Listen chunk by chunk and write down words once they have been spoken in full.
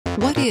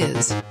What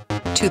is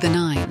to the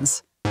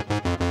nines?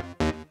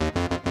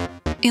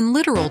 In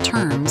literal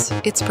terms,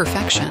 it's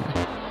perfection.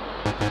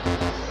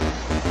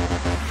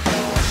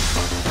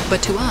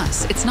 But to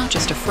us, it's not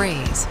just a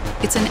phrase,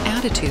 it's an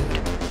attitude.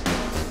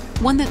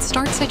 One that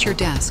starts at your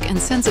desk and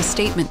sends a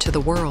statement to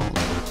the world.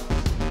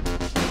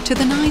 To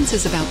the nines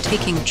is about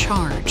taking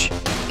charge.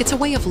 It's a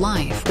way of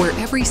life where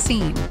every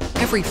seam,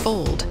 every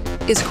fold,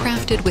 is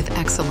crafted with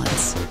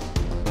excellence.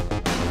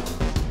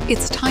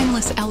 It's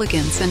timeless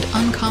elegance and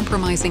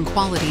uncompromising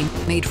quality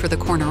made for the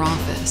corner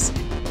office.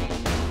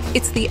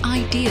 It's the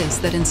ideas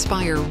that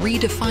inspire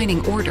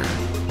redefining order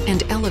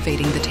and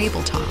elevating the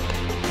tabletop.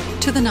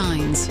 To the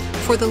nines,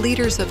 for the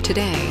leaders of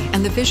today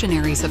and the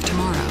visionaries of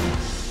tomorrow.